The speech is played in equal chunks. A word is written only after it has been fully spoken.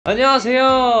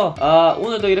안녕하세요.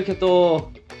 오늘도 이렇게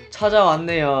또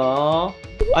찾아왔네요.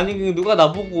 아니 누가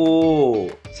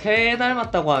나보고 새해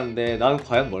닮았다고 하는데 나는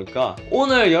과연 뭘까?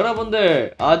 오늘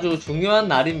여러분들 아주 중요한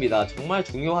날입니다. 정말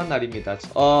중요한 날입니다.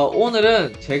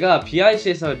 오늘은 제가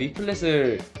BIC에서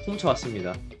리플렛을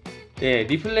훔쳐왔습니다. 예,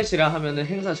 리플렛이라 하면은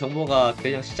행사 정보가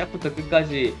그냥 시작부터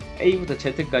끝까지 A부터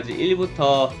Z까지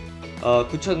 1부터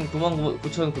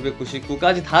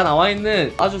 9,999까지 다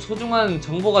나와있는 아주 소중한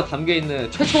정보가 담겨있는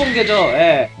최초공개죠.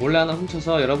 예, 몰래 하나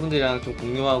훔쳐서 여러분들이랑 좀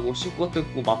공유하고 씹고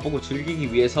뜯고 맛보고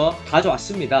즐기기 위해서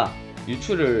가져왔습니다.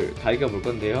 유출을 갈겨볼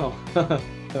건데요.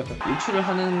 유출을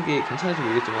하는 게 괜찮을지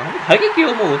모르겠지만 한번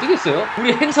갈길게요. 뭐 어떻겠어요?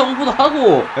 우리 행사 홍보도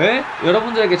하고, 예?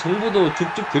 여러분들에게 정보도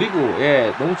쭉쭉 드리고,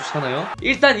 예, 너무 좋잖아요.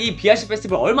 일단 이 BIC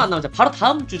페스티벌 얼마 안 남았잖아요. 바로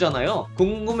다음 주잖아요.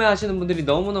 궁금해 하시는 분들이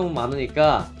너무너무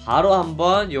많으니까 바로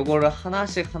한번 요거를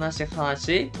하나씩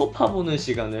톱아보는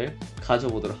시간을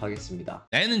가져보도록 하겠습니다.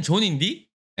 나는 존인디?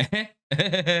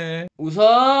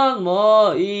 우선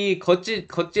뭐 이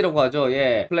겉지라고 하죠.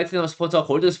 예, 플래티넘 스폰서,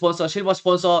 골드 스폰서, 실버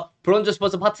스폰서, 브론즈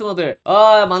스폰서 파트너들,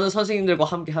 많은 선생님들과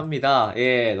함께 합니다.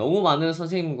 예, 너무 많은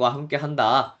선생님과 함께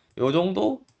한다. 요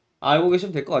정도 알고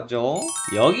계시면 될 것 같죠.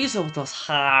 여기서부터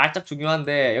살짝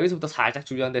중요한데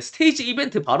스테이지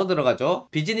이벤트 바로 들어가죠.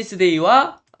 비즈니스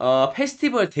데이와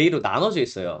페스티벌 데이로 나눠져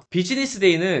있어요. 비즈니스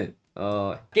데이는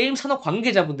게임 산업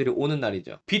관계자분들이 오는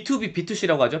날이죠. B2B,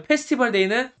 B2C라고 하죠. 페스티벌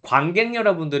데이는 관객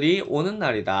여러분들이 오는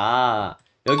날이다.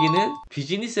 여기는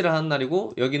비즈니스를 하는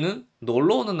날이고 여기는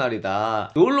놀러 오는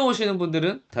날이다. 놀러 오시는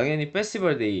분들은 당연히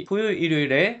페스티벌 데이 토요일,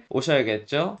 일요일에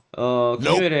오셔야겠죠.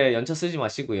 금요일에 연차 쓰지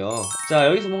마시고요. 자,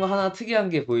 여기서 뭔가 하나 특이한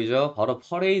게 보이죠. 바로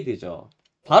퍼레이드죠.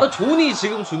 바로 존이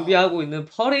지금 준비하고 있는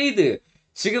퍼레이드.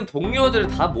 지금 동료들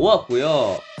다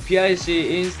모았고요.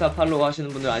 BIC 인스타 팔로우 하시는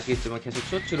분들 아시겠지만 계속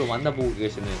쇼츠로 만나보고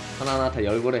계시는 하나하나 다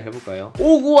열거를 해볼까요?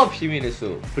 오구와 비밀의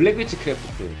숲, 블랙위치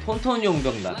크래프트, 톤톤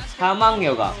용병단,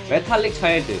 사막여가, 메탈릭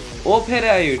차일드,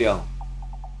 오페라의 유령,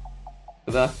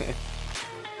 그 다음에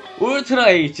울트라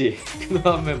에이지, 그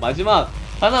다음에 마지막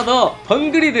하나 더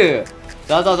번그리드.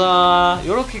 자자자,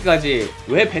 요렇게까지.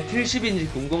 왜 배틀십인지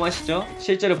궁금하시죠?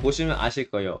 실제로 보시면 아실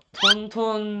거예요.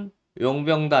 톤톤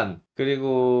용병단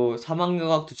그리고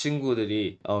사막여각 두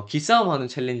친구들이 기싸움하는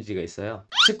챌린지가 있어요.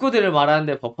 친구들을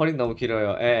말하는데 버퍼링 너무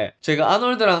길어요. 예, 제가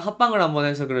아놀드랑 합방을 한번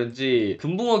해서 그런지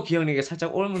금붕어 기억력이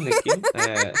살짝 옮은 느낌?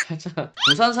 예, 살짝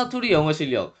부산 사투리 영어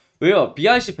실력. 왜요?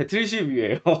 BIC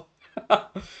배틀십이에요.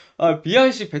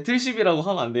 BIC 배틀십이라고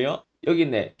하면 안 돼요? 여기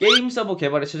있네. 게임 서버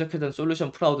개발에 최적화된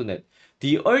솔루션 프라우드넷,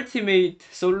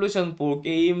 𝗕𝗨𝗦𝗔𝗡 for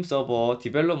게임 서버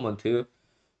디벨롭먼트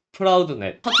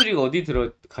프라우드넷. 사투리가 어디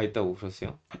들어가 있다고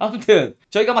그러세요? 아무튼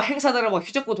저희가 막 행사들을 막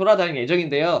휘젓고 돌아다닐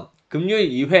예정인데요. 금요일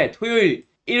 2회, 토요일,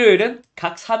 일요일은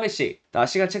각 3회씩.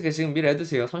 시간 체크 지금 미리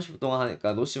해두세요. 30분 동안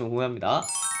하니까 놓치면 후회합니다.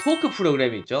 토크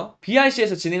프로그램이 있죠.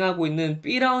 BIC에서 진행하고 있는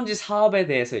B라운지 사업에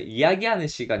대해서 이야기하는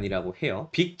시간이라고 해요.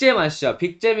 빅잼 아시죠?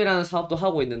 빅잼이라는 사업도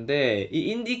하고 있는데 이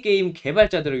인디게임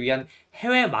개발자들을 위한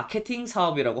해외 마케팅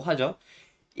사업이라고 하죠.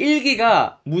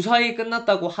 1기가 무사히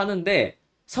끝났다고 하는데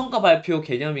성과 발표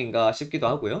개념인가 싶기도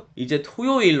하고요. 이제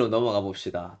토요일로 넘어가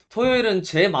봅시다. 토요일은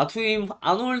제 마투임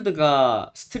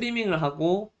아놀드가 스트리밍을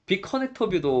하고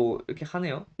빅커넥터뷰도 이렇게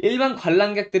하네요. 일반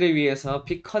관람객들을 위해서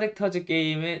빅커넥터즈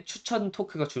게임의 추천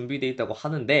토크가 준비되어 있다고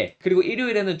하는데, 그리고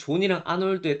일요일에는 존이랑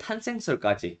아놀드의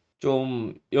탄생설까지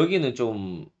좀 여기는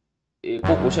좀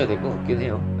꼭 오셔야 될 것 같긴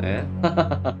해요. 네.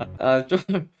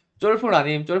 쫄풀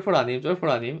아님.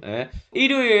 예.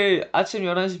 일요일 아침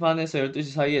 11시 반에서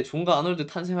 12시 사이에 존과 아놀드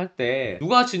탄생할 때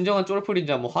누가 진정한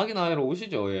쫄풀인지 한번 확인하러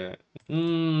오시죠. 예.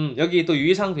 여기 또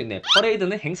유의사항도 있네.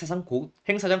 퍼레이드는 행사장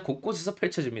곳곳에서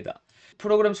펼쳐집니다.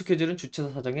 프로그램 스케줄은 주최자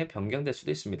사정에 변경될 수도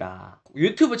있습니다.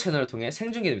 유튜브 채널을 통해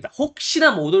생중계됩니다.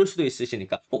 혹시나 못 올 수도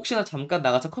있으시니까, 혹시나 잠깐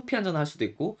나가서 커피 한잔 할 수도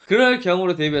있고, 그럴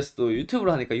경우로 대비해서 또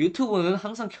유튜브를 하니까 유튜브는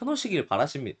항상 켜놓으시길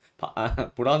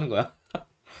바라십니다. 뭐라는 거야?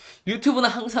 유튜브는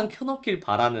항상 켜놓길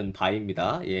바라는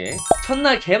바입니다. 예.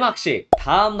 첫날 개막식,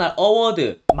 다음날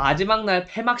어워드, 마지막 날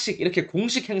폐막식, 이렇게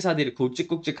공식 행사들이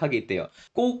굵직굵직하게 있대요.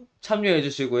 꼭 참여해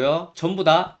주시고요. 전부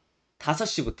다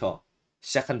 5시부터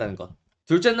시작한다는 것.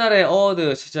 둘째 날에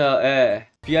어워드 진짜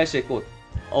BIC의 꽃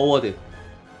어워드.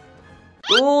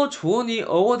 또 존이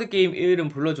어워드 게임 이름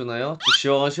불러주나요?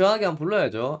 시원시원하게 한번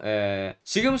불러야죠. 예.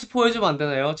 지금 스포해주면 안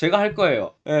되나요? 제가 할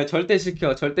거예요. 예, 절대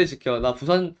지켜. 나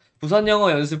부산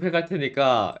영어 연습해 갈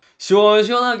테니까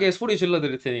시원시원하게 소리 질러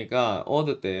드릴 테니까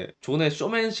어워드 때 존의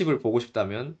쇼맨십을 보고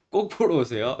싶다면 꼭 보러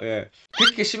오세요. 예.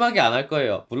 그렇게 심하게 안 할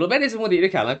거예요. 블루베리 스무디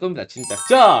이렇게 안 할 겁니다, 진짜.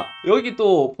 자, 여기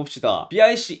또 봅시다.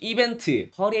 BIC 이벤트,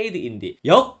 퍼레이드 인디.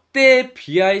 역대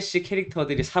BIC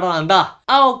캐릭터들이 살아난다.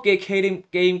 9개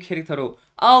게임 캐릭터로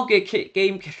 9개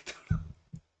게임 캐릭터로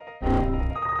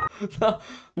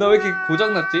나 왜 이렇게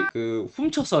고장났지? 그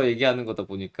훔쳐서 얘기하는 거다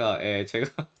보니까 예, 제가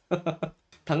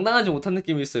당당하지 못한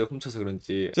느낌이 있어요. 훔쳐서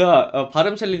그런지. 자,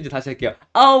 발음 챌린지 다시 할게요.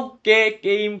 9개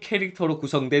게임 캐릭터로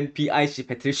구성된 BIC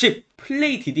배틀쉽.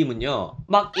 플레이 디딤은요,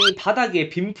 막 이 바닥에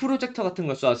빔 프로젝터 같은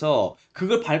걸 쏴서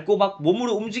그걸 밟고 막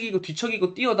몸으로 움직이고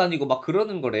뒤척이고 뛰어다니고 막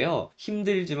그러는 거래요.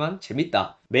 힘들지만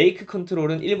재밌다. 메이크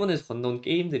컨트롤은 일본에서 건너온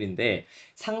게임들인데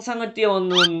상상을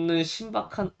뛰어넘는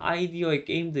신박한 아이디어의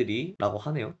게임들이라고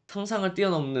하네요. 상상을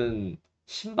뛰어넘는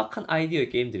신박한 아이디어의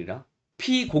게임들이라.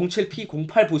 P07,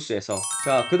 P08 부스에서.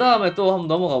 자, 그 다음에 또 한번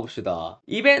넘어가 봅시다.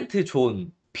 이벤트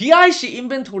존. BIC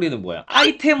인벤토리는 뭐야?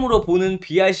 아이템으로 보는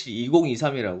BIC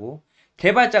 2023이라고?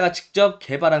 개발자가 직접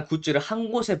개발한 굿즈를 한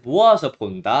곳에 모아서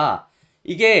본다.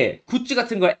 이게 굿즈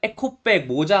같은 걸 에코백,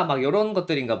 모자 막 이런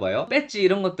것들인가 봐요. 배지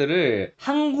이런 것들을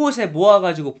한 곳에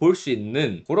모아가지고 볼 수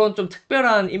있는 그런 좀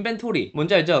특별한 인벤토리.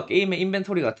 뭔지 알죠? 게임의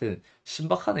인벤토리 같은.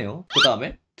 신박하네요. 그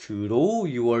다음에 드로우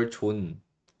유얼 존.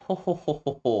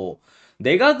 호호호호호.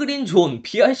 내가 그린 존,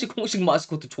 BIC 공식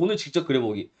마스코트 존을 직접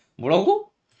그려보기. 뭐라고?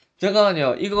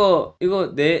 잠깐만요. 이거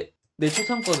내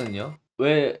초상거든요.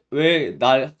 왜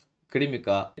날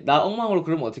그립니까? 나 엉망으로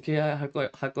그리면 어떻게 할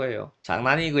거예요?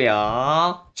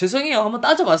 장난이고요. 죄송해요. 한번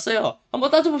따져봤어요. 한번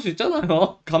따져볼 수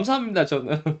있잖아요. 감사합니다,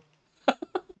 저는.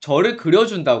 저를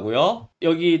그려준다고요?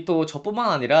 여기 또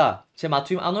저뿐만 아니라 제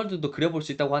마투임 아놀드도 그려볼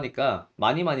수 있다고 하니까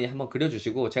많이 한번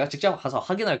그려주시고 제가 직접 가서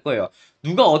확인할 거예요.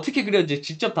 누가 어떻게 그렸는지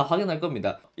직접 다 확인할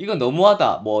겁니다. 이건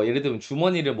너무하다. 뭐 예를 들면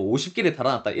주머니를 뭐 50개를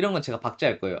달아놨다. 이런 건 제가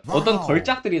박제할 거예요. 어떤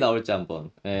걸작들이 나올지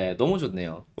한번. 예, 너무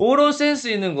좋네요. 이런 센스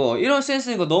있는 거, 이런 센스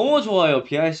있는 거 너무 좋아요.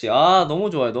 BRC. 아, 너무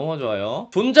좋아요. 너무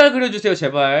좋아요. 존잘 그려주세요,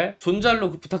 제발.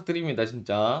 존잘로 부탁드립니다,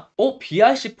 진짜.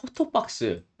 BRC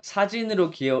포토박스.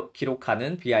 사진으로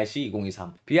기록하는 BRC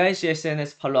 2023. BRC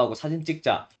SNS 팔로우하고 사진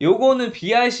찍자. 요거는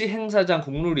BRC 행사장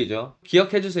국룰이죠.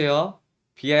 기억해주세요.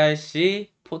 BRC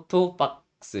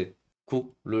포토박스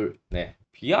국룰. 네.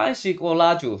 BRC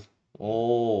콜라주.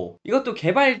 오, 이것도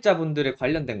개발자분들에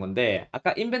관련된 건데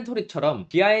아까 인벤토리처럼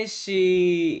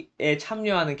BRC에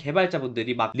참여하는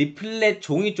개발자분들이 막 리플렛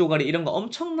종이 쪼가리 이런 거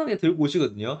엄청나게 들고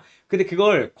오시거든요. 근데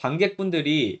그걸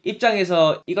관객분들이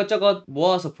입장에서 이것저것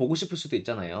모아서 보고 싶을 수도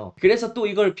있잖아요. 그래서 또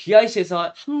이걸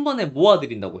BRC에서 한 번에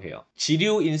모아드린다고 해요.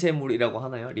 지류 인쇄물이라고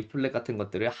하나요? 리플렛 같은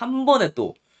것들을 한 번에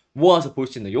또 모아서 볼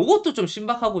수 있는 요것도 좀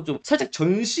신박하고 좀 살짝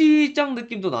전시장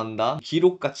느낌도 난다.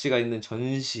 기록 가치가 있는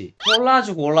전시.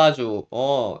 콜라주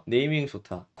네이밍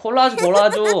좋다. 콜라주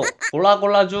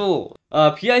골라주.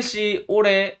 아, BRC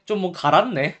올해 좀 뭐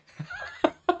갈았네.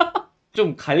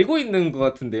 좀 갈고 있는 것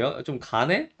같은데요. 좀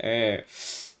가네. 예.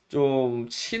 좀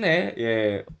치네.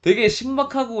 예. 되게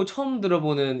신박하고 처음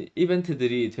들어보는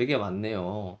이벤트들이 되게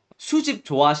많네요. 수집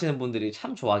좋아하시는 분들이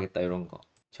참 좋아하겠다 이런 거.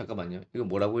 잠깐만요. 이거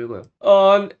뭐라고 읽어요?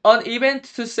 An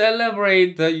event to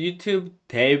celebrate the YouTube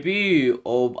debut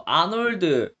of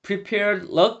Arnold prepared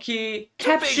lucky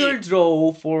capture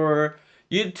draw for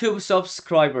YouTube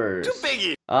subscribers.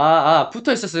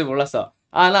 붙어 있었어요. 몰랐어.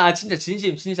 나 진짜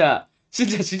진심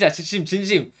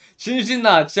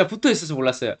나 진짜 붙어 있어서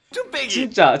몰랐어요.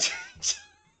 진짜.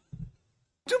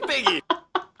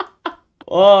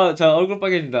 자, 얼굴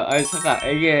빨개진다. 아니, 잠깐,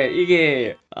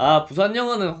 이게, 부산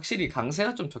영어는 확실히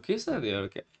강세가 좀 적혀 있어야 돼요,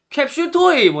 이렇게. 캡슐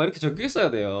토이, 뭐, 이렇게 적혀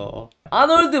있어야 돼요.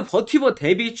 아놀드 버티버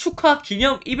데뷔 축하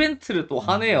기념 이벤트를 또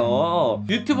하네요.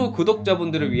 유튜브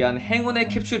구독자분들을 위한 행운의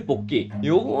캡슐 뽑기.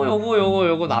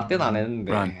 요거 나 때는 안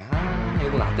했는데.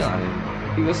 이거 나 때는 안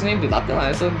했는데. 이거 선생님들 나 때는 안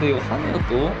했었는데, 이거 하네요,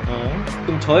 또.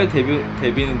 그럼 저의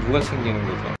데뷔는 누가 챙기는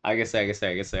거죠?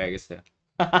 알겠어요.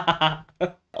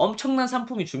 엄청난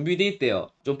상품이 준비돼 있대요.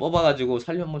 좀 뽑아가지고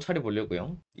살려 한번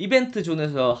차려보려고요. 이벤트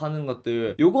존에서 하는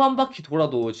것들 요거 한 바퀴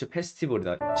돌아도 진짜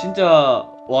페스티벌이다. 진짜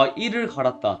와, 이를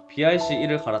갈았다. BRC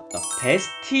이를 갈았다.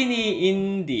 데스티니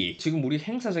인디. 지금 우리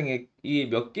행사장에 이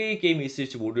몇 개의 게임이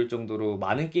있을지 모를 정도로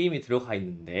많은 게임이 들어가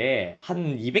있는데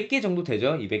한 200개 정도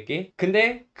되죠? 200개?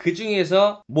 근데 그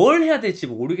중에서 뭘 해야 될지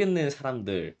모르겠는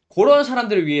사람들, 그런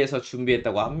사람들을 위해서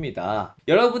준비했다고 합니다.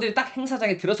 여러분들이 딱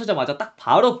행사장에 들어서자마자 딱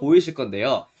바로 보이실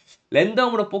건데요.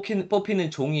 랜덤으로 뽑히는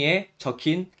종이에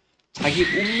적힌 자기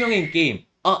운명인 게임.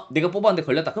 내가 뽑았는데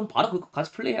걸렸다. 그럼 바로 그거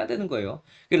같이 플레이해야 되는 거예요.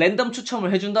 랜덤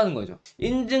추첨을 해준다는 거죠.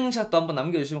 인증샷도 한번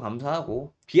남겨주시면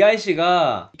감사하고.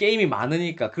 BRC가 게임이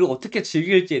많으니까 그걸 어떻게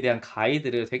즐길지에 대한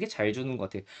가이드를 되게 잘 주는 것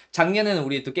같아요. 작년에는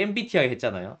우리 또 겜비티아이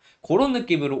했잖아요. 그런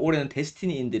느낌으로 올해는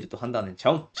데스티니 인디를 또 한다는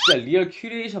점. 진짜 리얼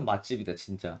큐레이션 맛집이다,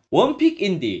 진짜. 원픽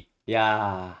인디.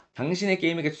 야, 당신의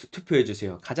게임에게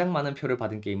투표해주세요. 가장 많은 표를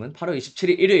받은 게임은 8월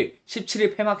 27일 일요일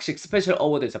 17일 폐막식 스페셜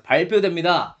어워드에서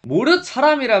발표됩니다. 무릇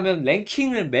사람이라면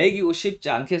랭킹을 매기고 싶지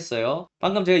않겠어요?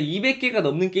 방금 제가 200개가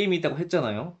넘는 게임이 있다고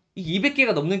했잖아요. 이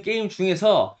 200개가 넘는 게임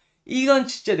중에서 이건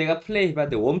진짜 내가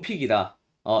플레이해봤는데 원픽이다.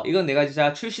 이건 내가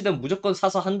진짜 출시된 무조건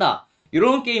사서 한다.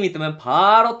 이런 게임이 있다면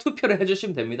바로 투표를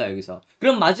해주시면 됩니다. 여기서.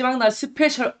 그럼 마지막 날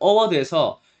스페셜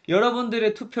어워드에서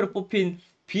여러분들의 투표로 뽑힌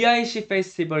BIC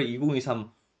페스티벌 2023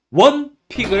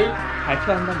 원픽을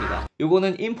발표한답니다.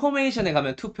 요거는 인포메이션에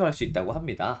가면 투표할 수 있다고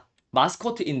합니다.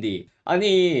 마스코트 인디.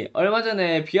 아니 얼마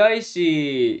전에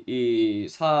BIC 이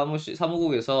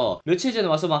사무국에서 며칠 전에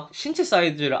와서 막 신체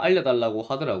사이즈를 알려달라고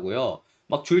하더라고요.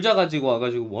 막 줄자 가지고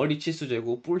와가지고 머리 치수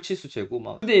재고 뿔 치수 재고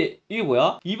막. 근데 이게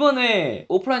뭐야? 이번에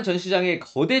오프라인 전시장에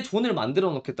거대 존을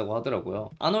만들어 놓겠다고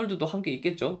하더라고요. 아놀드도 함께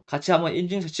있겠죠? 같이 한번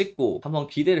인증샷 찍고 한번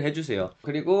기대를 해주세요.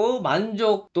 그리고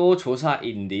만족도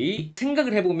조사인디.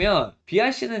 생각을 해보면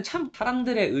BRC는 참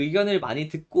사람들의 의견을 많이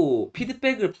듣고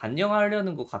피드백을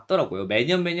반영하려는 것 같더라고요.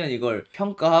 매년 이걸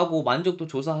평가하고 만족도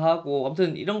조사하고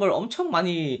아무튼 이런 걸 엄청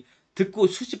많이 듣고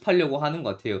수집하려고 하는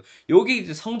것 같아요. 여기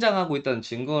이제 성장하고 있다는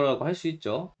증거라고 할 수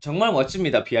있죠. 정말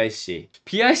멋집니다. BIC.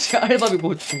 BIC 알바비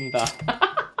곧 준다.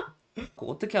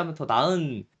 어떻게 하면 더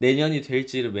나은 내년이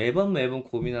될지를 매번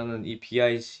고민하는 이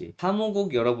BIC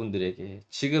사무국 여러분들에게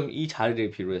지금 이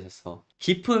자리를 비롯해서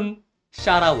깊은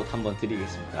샤라웃 한번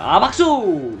드리겠습니다. 아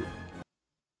박수!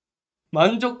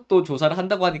 만족도 조사를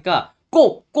한다고 하니까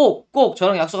꼭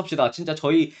저랑 약속합시다. 진짜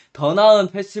저희 더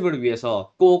나은 페스티벌을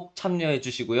위해서 꼭 참여해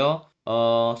주시고요.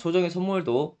 소정의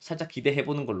선물도 살짝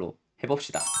기대해보는 걸로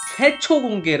해봅시다. 최초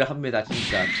공개를 합니다.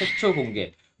 진짜 최초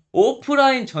공개.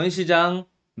 오프라인 전시장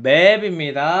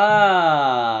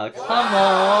맵입니다. 컴온.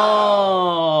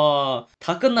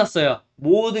 다 끝났어요.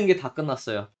 모든 게 다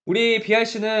끝났어요. 우리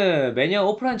BRC는 매년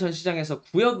오프라인 전시장에서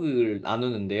구역을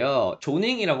나누는데요.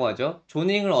 조닝이라고 하죠.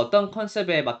 조닝을 어떤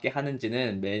컨셉에 맞게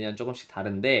하는지는 매년 조금씩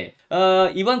다른데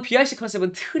이번 BRC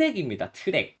컨셉은 트랙입니다.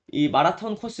 트랙. 이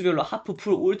마라톤 코스별로 하프,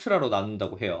 풀, 울트라로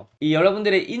나눈다고 해요. 이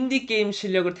여러분들의 인디게임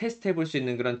실력을 테스트해볼 수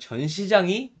있는 그런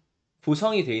전시장이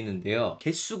구성이 되어 있는데요.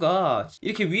 개수가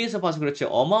이렇게 위에서 봐서 그렇지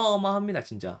어마어마합니다.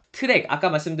 진짜. 트랙, 아까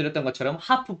말씀드렸던 것처럼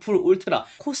하프, 풀, 울트라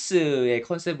코스의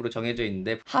컨셉으로 정해져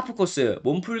있는데 하프 코스,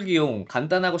 몸풀기용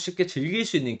간단하고 쉽게 즐길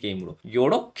수 있는 게임으로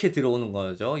요렇게 들어오는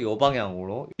거죠. 요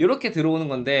방향으로 요렇게 들어오는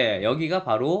건데 여기가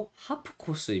바로 하프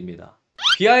코스입니다.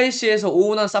 BIC에서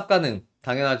오운한 쌉 가능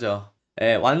당연하죠.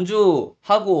 예,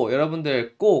 완주하고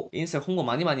여러분들 꼭 인스타 홍보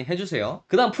많이 해주세요.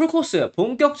 그 다음 풀코스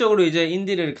본격적으로 이제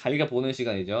인디를 갈겨보는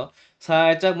시간이죠.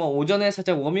 살짝 뭐 오전에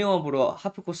살짝 워밍업으로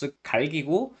하프코스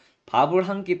갈기고 밥을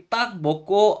한 끼 딱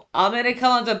먹고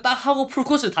아메리카노 한 잔 딱 하고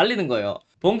풀코스를 달리는 거예요.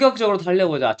 본격적으로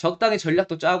달려보자. 적당히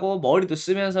전략도 짜고 머리도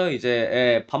쓰면서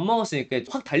이제 밥 먹었으니까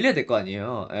확 달려야 될 거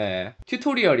아니에요.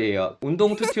 튜토리얼이에요.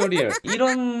 운동 튜토리얼.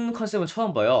 이런 컨셉은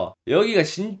처음 봐요. 여기가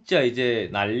진짜 이제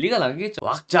난리가 나겠죠.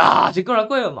 왁자 짓거릴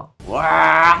거예요. 막 와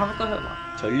하면 거예요.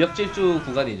 막 전력 질주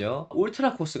구간이죠.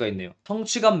 울트라 코스가 있네요.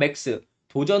 성취감 맥스.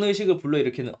 도전의식을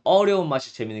불러일으키는 어려운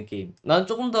맛이 재밌는 게임. 난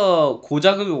조금 더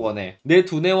고자극을 원해. 내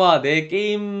두뇌와 내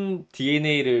게임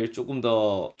DNA를 조금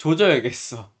더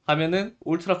조져야겠어 하면은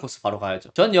울트라 코스 바로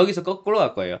가야죠. 전 여기서 거꾸로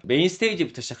갈 거예요. 메인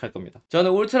스테이지부터 시작할 겁니다.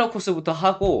 저는 울트라 코스부터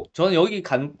하고 저는 여기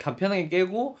간편하게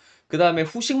깨고 그 다음에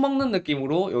후식 먹는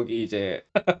느낌으로 여기 이제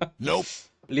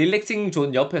릴렉싱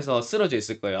존 옆에서 쓰러져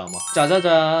있을 거예요 아마.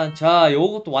 짜자잔. 자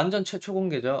요것도 완전 최초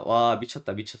공개죠. 와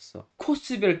미쳤어.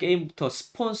 코스별 게임부터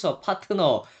스폰서,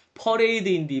 파트너, 퍼레이드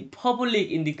인디,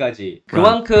 퍼블릭 인디까지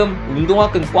그만큼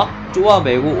운동화끈 꽉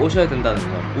쪼아매고 오셔야 된다는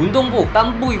거. 운동복,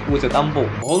 땀복 입고 오세요. 땀복.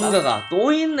 뭔가가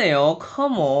또 있네요.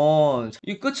 컴온.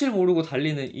 이 끝을 모르고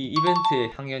달리는 이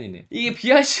이벤트의 향연이네. 이게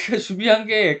BRC가 준비한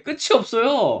게 끝이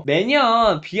없어요.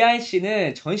 매년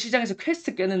BRC는 전시장에서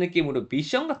퀘스트 깨는 느낌으로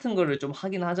미션 같은 거를 좀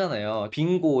하긴 하잖아요.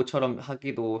 빙고처럼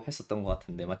하기도 했었던 것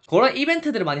같은데 맞죠? 그런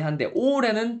이벤트들을 많이 하는데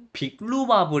올해는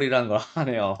빅루마블이라는 걸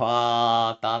하네요.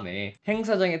 와 땀에.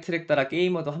 행사장의 트랙 따라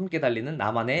게이머도 함께 달리는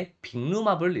나만의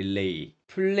빅루마블 릴레이.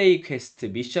 플레이 퀘스트,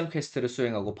 미션 퀘스트를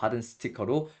수행하고 받은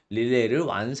스티커로 릴레이를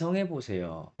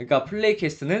완성해보세요. 그러니까 플레이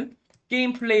퀘스트는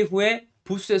게임 플레이 후에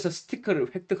부스에서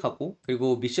스티커를 획득하고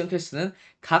그리고 미션 퀘스트는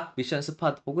각 미션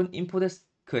스팟 혹은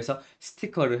인포데스크에서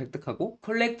스티커를 획득하고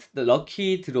컬렉트 더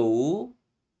럭키 드로우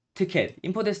티켓,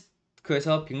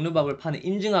 인포데스크에서 빅루마블 판을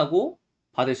인증하고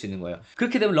받을 수 있는 거예요.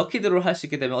 그렇게 되면 럭키드로우를 할 수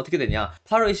있게 되면 어떻게 되냐,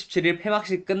 8월 27일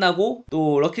폐막식 끝나고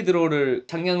또 럭키드로우를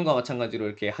작년과 마찬가지로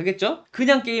이렇게 하겠죠.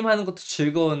 그냥 게임하는 것도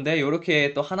즐거운데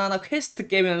이렇게 또 하나하나 퀘스트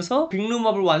깨면서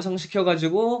빅룸업을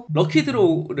완성시켜가지고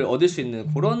럭키드로우를 얻을 수 있는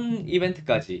그런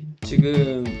이벤트까지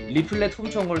지금 리플렛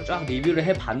훔쳐온 걸 쫙 리뷰를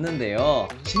해봤는데요.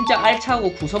 진짜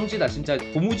알차고 구성지다. 진짜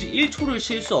도무지 1초를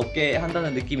쉴 수 없게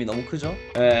한다는 느낌이 너무 크죠.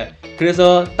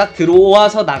 그래서 딱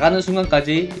들어와서 나가는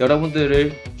순간까지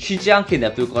여러분들을 쉬지 않게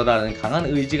냅둘 거라는 강한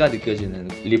의지가 느껴지는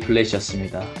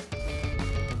리플렛이었습니다.